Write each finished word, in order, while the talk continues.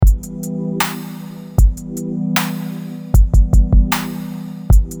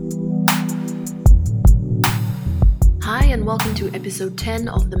welcome to episode 10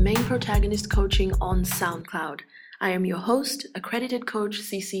 of the Main Protagonist Coaching on SoundCloud. I am your host, accredited coach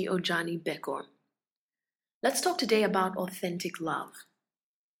Cici Ojani Bekor. Let's talk today about authentic love.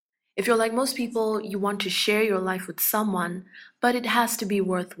 If you're like most people, you want to share your life with someone, but it has to be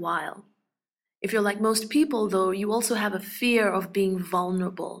worthwhile. If you're like most people, though, you also have a fear of being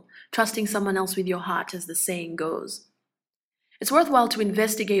vulnerable, trusting someone else with your heart, as the saying goes. It's worthwhile to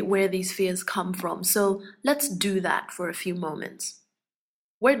investigate where these fears come from, so let's do that for a few moments.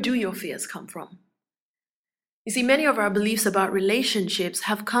 Where do your fears come from? You see, many of our beliefs about relationships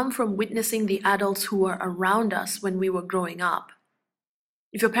have come from witnessing the adults who were around us when we were growing up.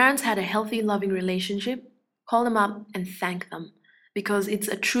 If your parents had a healthy, loving relationship, call them up and thank them, because it's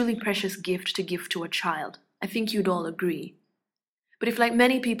a truly precious gift to give to a child. I think you'd all agree. But if, like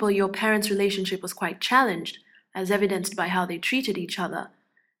many people, your parents' relationship was quite challenged, as evidenced by how they treated each other,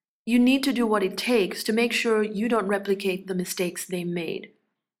 you need to do what it takes to make sure you don't replicate the mistakes they made.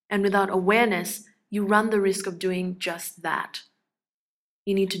 And without awareness, you run the risk of doing just that.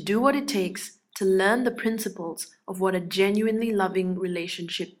 You need to do what it takes to learn the principles of what a genuinely loving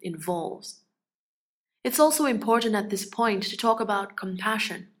relationship involves. It's also important at this point to talk about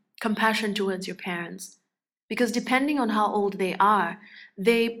compassion towards your parents. Because depending on how old they are,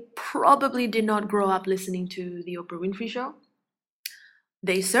 they probably did not grow up listening to the Oprah Winfrey Show.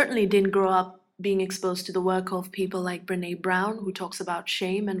 They certainly didn't grow up being exposed to the work of people like Brené Brown, who talks about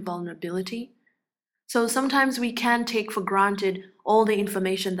shame and vulnerability. So sometimes we can take for granted all the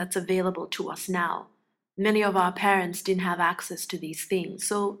information that's available to us now. Many of our parents didn't have access to these things,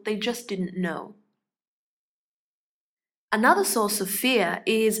 so they just didn't know. Another source of fear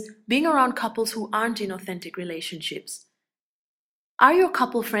is being around couples who aren't in authentic relationships. Are your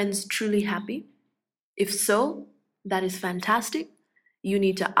couple friends truly happy? If so, that is fantastic. You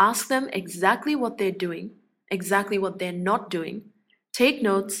need to ask them exactly what they're doing, exactly what they're not doing, take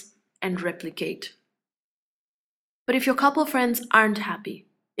notes, and replicate. But if your couple friends aren't happy,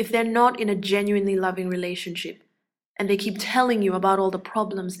 if they're not in a genuinely loving relationship, and they keep telling you about all the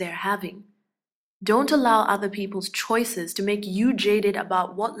problems they're having, don't allow other people's choices to make you jaded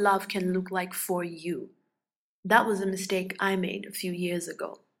about what love can look like for you. That was a mistake I made a few years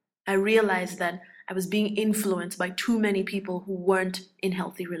ago. I realized that I was being influenced by too many people who weren't in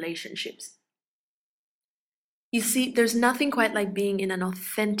healthy relationships. You see, there's nothing quite like being in an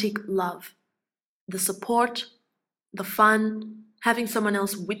authentic love. The support, the fun, having someone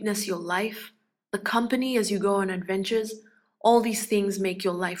else witness your life, the company as you go on adventures, all these things make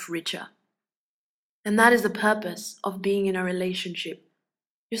your life richer. And that is the purpose of being in a relationship.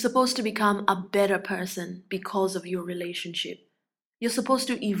 You're supposed to become a better person because of your relationship. You're supposed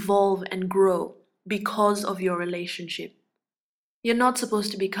to evolve and grow because of your relationship. You're not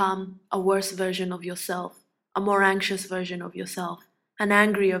supposed to become a worse version of yourself, a more anxious version of yourself, an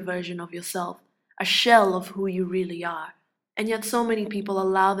angrier version of yourself, a shell of who you really are. And yet so many people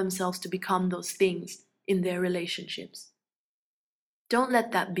allow themselves to become those things in their relationships. Don't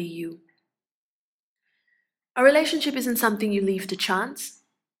let that be you. A relationship isn't something you leave to chance.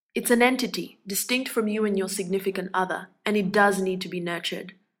 It's an entity, distinct from you and your significant other, and it does need to be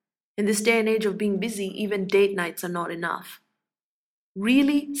nurtured. In this day and age of being busy, even date nights are not enough.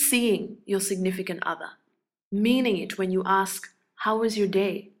 Really seeing your significant other, meaning it when you ask, "How was your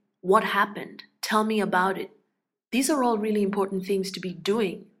day? What happened? Tell me about it." These are all really important things to be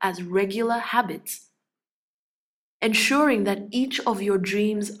doing as regular habits. Ensuring that each of your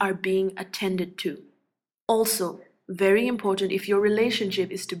dreams are being attended to. Also, very important if your relationship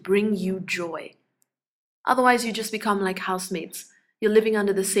is to bring you joy. Otherwise, you just become like housemates. You're living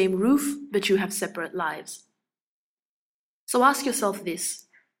under the same roof, but you have separate lives. So ask yourself this: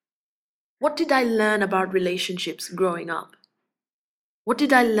 what did I learn about relationships growing up? What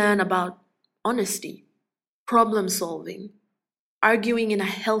did I learn about honesty, problem solving, arguing in a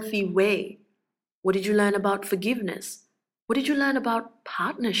healthy way? What did you learn about forgiveness? What did you learn about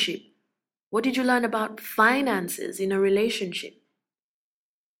partnership? What did you learn about finances in a relationship?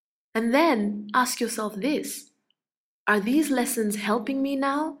 And then ask yourself this: are these lessons helping me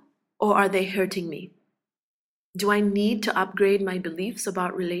now, or are they hurting me? Do I need to upgrade my beliefs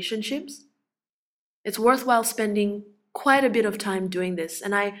about relationships? It's worthwhile spending quite a bit of time doing this,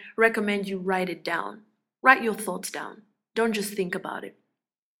 and I recommend you write it down. Write your thoughts down. Don't just think about it.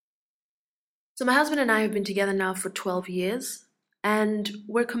 So my husband and I have been together now for 12 years, and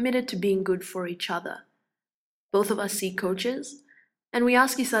we're committed to being good for each other. Both of us seek coaches, and we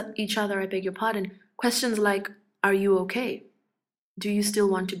ask each other, I beg your pardon, questions like, are you okay? Do you still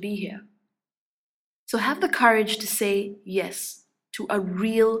want to be here? So have the courage to say yes to a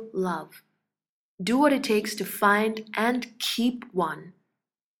real love. Do what it takes to find and keep one.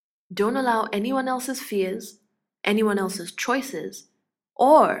 Don't allow anyone else's fears, anyone else's choices,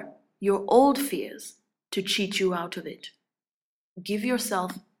 or your old fears to cheat you out of it. Give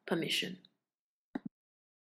yourself permission.